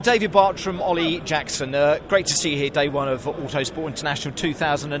David Bartram, Ollie Jackson, great to see you here, day one of Autosport International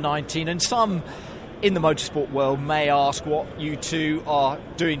 2019, and some in the motorsport world may ask what you two are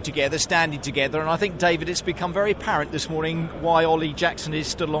doing together, standing together, and I think, David, it's become very apparent this morning why Ollie Jackson is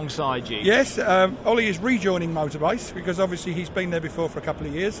stood alongside you. Yes, Ollie is rejoining Motorbase because obviously he's been there before for a couple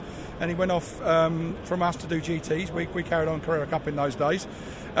of years, and he went off from us to do GTs. We carried on Carrera Cup in those days,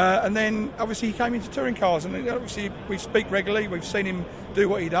 and then obviously he came into touring cars, and obviously we speak regularly. We've seen him do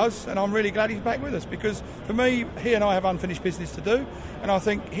what he does, and I'm really glad he's back with us because for me, he and I have unfinished business to do, and I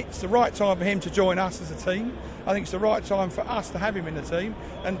think it's the right time for him to join us as a team. I think it's the right time for us to have him in the team,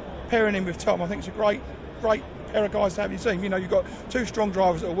 and pairing him with Tom, I think it's a great pair of guys to have in your team. You know, you've got two strong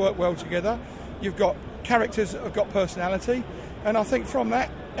drivers that work well together, you've got characters that have got personality, and I think from that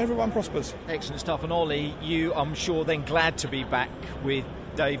everyone prospers. Excellent stuff. And Ollie, you, I'm sure, then glad to be back with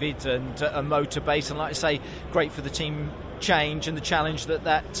David and Motorbase, and like I say, great for the team change and the challenge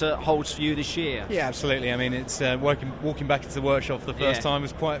that holds for you this year. Yeah, absolutely. I mean, it's walking back into the workshop for the first time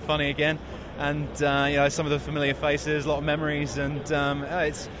was quite funny again, and some of the familiar faces, a lot of memories, and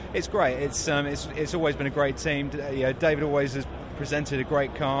it's great. It's always been a great team. David always has presented a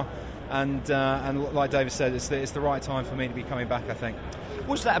great car, and like David said, it's the right time for me to be coming back, I think.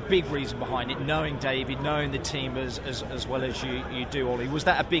 Was that a big reason behind it, knowing David, knowing the team as well as you do, Ollie? Was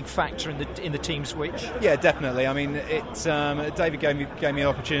that a big factor in the team switch? Yeah, definitely. I mean, David gave me an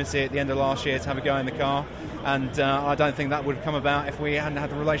opportunity at the end of last year to have a go in the car, and I don't think that would have come about if we hadn't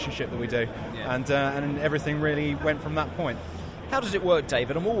had the relationship that we do. Yeah. And everything really went from that point. How does it work,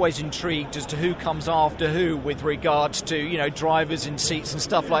 David? I'm always intrigued as to who comes after who with regards to, drivers in seats and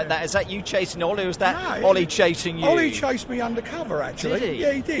stuff like that. Is that you chasing Ollie, or is that Ollie chasing you? Ollie chased me undercover, actually. Did he?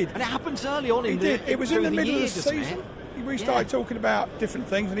 Yeah, he did. And it happens early on. He did. It was in the middle of the season. We started talking about different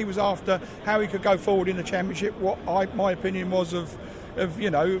things, and he was after how he could go forward in the championship, my opinion was of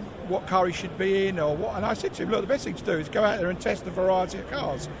what car he should be in, or what. And I said to him, look, the best thing to do is go out there and test the variety of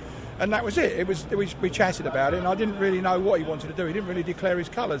cars. And that was it. We chatted about it, and I didn't really know what he wanted to do. He didn't really declare his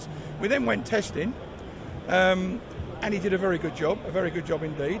colours. We then went testing, and he did a very good job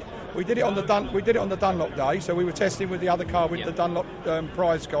indeed. We did it on the Dunlop day, so we were testing with the other car with the Dunlop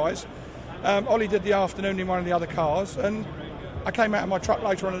prize guys. Ollie did the afternoon in one of the other cars, and I came out of my truck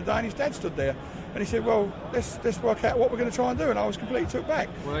later on in the day, and his dad stood there. And he said, well, let's work out what we're going to try and do. And I was completely took back.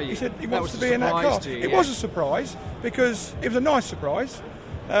 He said he wants to be in that car. It was a surprise, because it was a nice surprise.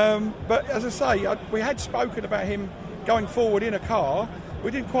 But as I say, we had spoken about him going forward in a car.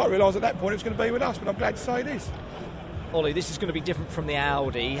 We didn't quite realise at that point it was going to be with us, but I'm glad to say it is. Ollie, this is going to be different from the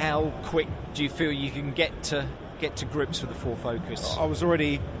Audi. How quick do you feel you can get to grips with the Ford Focus? I was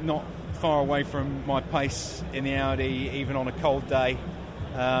already not far away from my pace in the Audi, even on a cold day,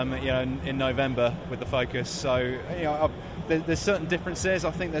 in November with the Focus. So, there's certain differences.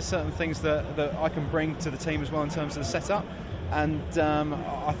 I think there's certain things that I can bring to the team as well in terms of the setup. And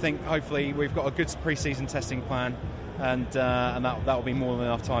I think hopefully we've got a good pre-season testing plan, and that will be more than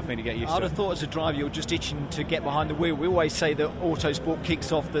enough time for me to get used to it. I'd have thought as a driver you're just itching to get behind the wheel. We always say that Autosport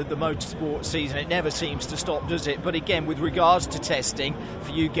kicks off the motorsport season. It never seems to stop, does it? But again, with regards to testing,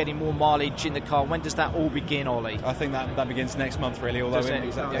 for you getting more mileage in the car, when does that all begin, Ollie? I think that begins next month, really. Does it?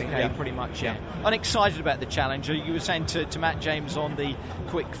 Exactly. Okay, yeah. Pretty much, yeah. I'm excited about the challenge. You were saying to Matt James on the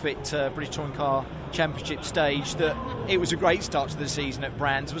Quick Fit British Touring Car Championship stage that it was a great start to the season at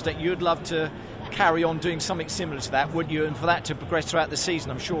Brands. Was that you'd love to carry on doing something similar to that, would you? And for that to progress throughout the season,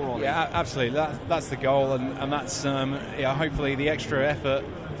 I'm sure, Ollie. Yeah, absolutely. That's the goal, and that's hopefully the extra effort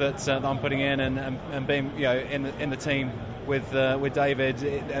that I'm putting in and being in the team with David,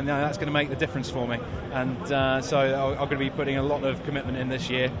 and that's going to make the difference for me. And so I'm going to be putting a lot of commitment in this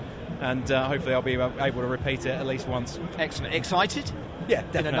year, and hopefully I'll be able to repeat it at least once. Excellent. Excited? Yeah,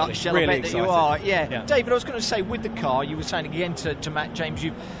 definitely. In a nutshell, really I bet excited. that you are. Yeah. David, I was going to say, with the car, you were saying again to Matt James,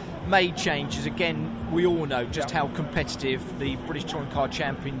 you've made changes. Again, we all know just how competitive the British Touring Car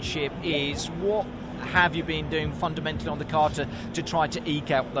Championship is. What have you been doing fundamentally on the car to try to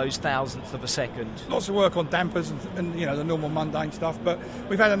eke out those thousandths of a second? Lots of work on dampers and the normal mundane stuff, but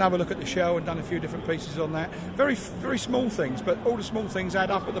we've had another look at the shell and done a few different pieces on that. Very, very small things, but all the small things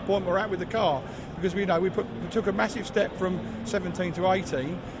add up at the point we're at with the car, because we took a massive step from 17 to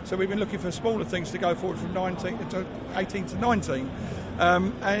 18, so we've been looking for smaller things to go forward from 18 to 19.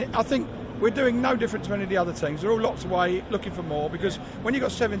 And I think we're doing no different to any of the other teams. They're all locked away looking for more, because when you've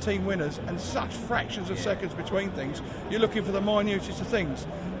got 17 winners and such fractions of seconds between things, you're looking for the minutest of things.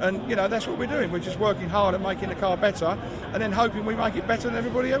 And, you know, that's what we're doing. We're just working hard at making the car better and then hoping we make it better than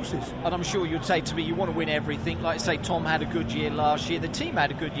everybody else's. And I'm sure you'd say to me, you want to win everything. Like, say, Tom had a good year last year. The team had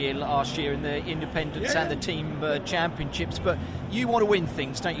a good year last year in the independents and the team championships. But you want to win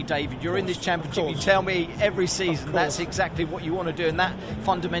things, don't you, David? You're in this championship. You tell me every season that's exactly what you want to do, and that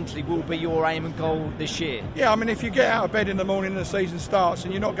fundamentally will be your aim and goal this year. Yeah, I mean, if you get out of bed in the morning and the season starts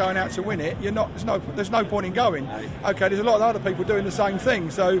and you're not going out to win it, there's no point in going. Okay, there's a lot of other people doing the same thing.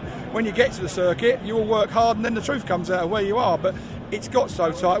 So when you get to the circuit, you will work hard, and then the truth comes out of where you are. But it's got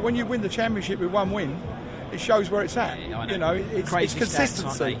so tight. When you win the championship with one win, it shows where it's at. You know, it's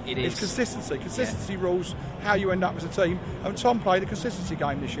consistency. It is. It's consistency. Consistency rules how you end up as a team. And Tom played a consistency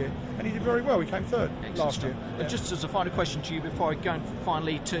game this year, and he did very well. He came third last year. And just as a final question to you before I go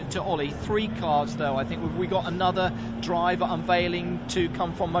finally to Ollie, 3 cars though. I think, have we got another driver unveiling to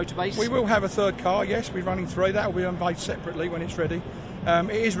come from Motorbase? We will have a third car. Yes, we're running 3. That will be unveiled separately when it's ready. It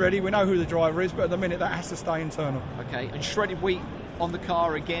is ready. We know who the driver is, but at the minute that has to stay internal. Okay, and shredded wheat on the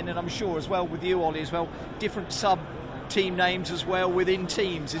car again, and I'm sure as well with you, Ollie, as well, different sub-team names as well within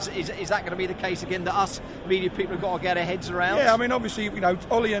teams. Is that going to be the case again, that us media people have got to get our heads around? Yeah, I mean, obviously, you know,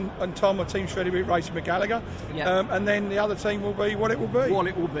 Ollie and Tom are Team Shredded Wheat Racing with Gallagher, and then the other team will be what it will be. What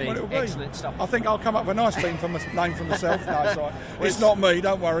it will be. Excellent stuff. I think I'll come up with a nice name for myself. No, it's all right. It's not me,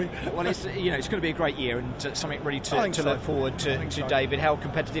 don't worry. Well, it's going to be a great year, and something really to look forward to, David. How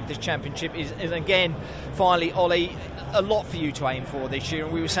competitive this championship is. And again, finally, Ollie, a lot for you to aim for this year,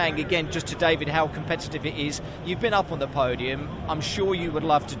 and we were saying again just to David how competitive it is. You've been up on the podium. I'm sure you would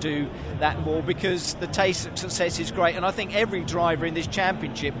love to do that more, because the taste of success is great, and I think every driver in this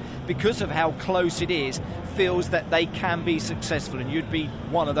championship, because of how close it is, feels that they can be successful, and you'd be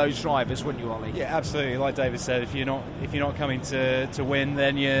one of those drivers, wouldn't you, Ollie? Yeah, absolutely. Like David said, if you're not coming to win,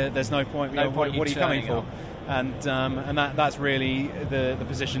 then there's no point. What are you coming for? And that's really the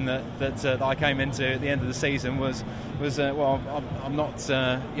position that I came into at the end of the season was I'm not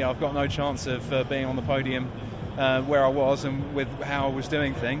I've got no chance of being on the podium where I was and with how I was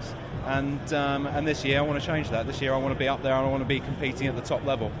doing things, and this year I want to change that. This year I want to be up there and I want to be competing at the top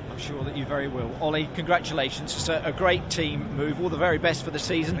level. I'm sure that you very will. Ollie, congratulations. It's a great team move. All the very best for the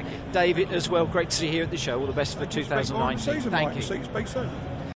season. David as well, great to see you here at the show. All the best for 2019. Thank you. Speak soon.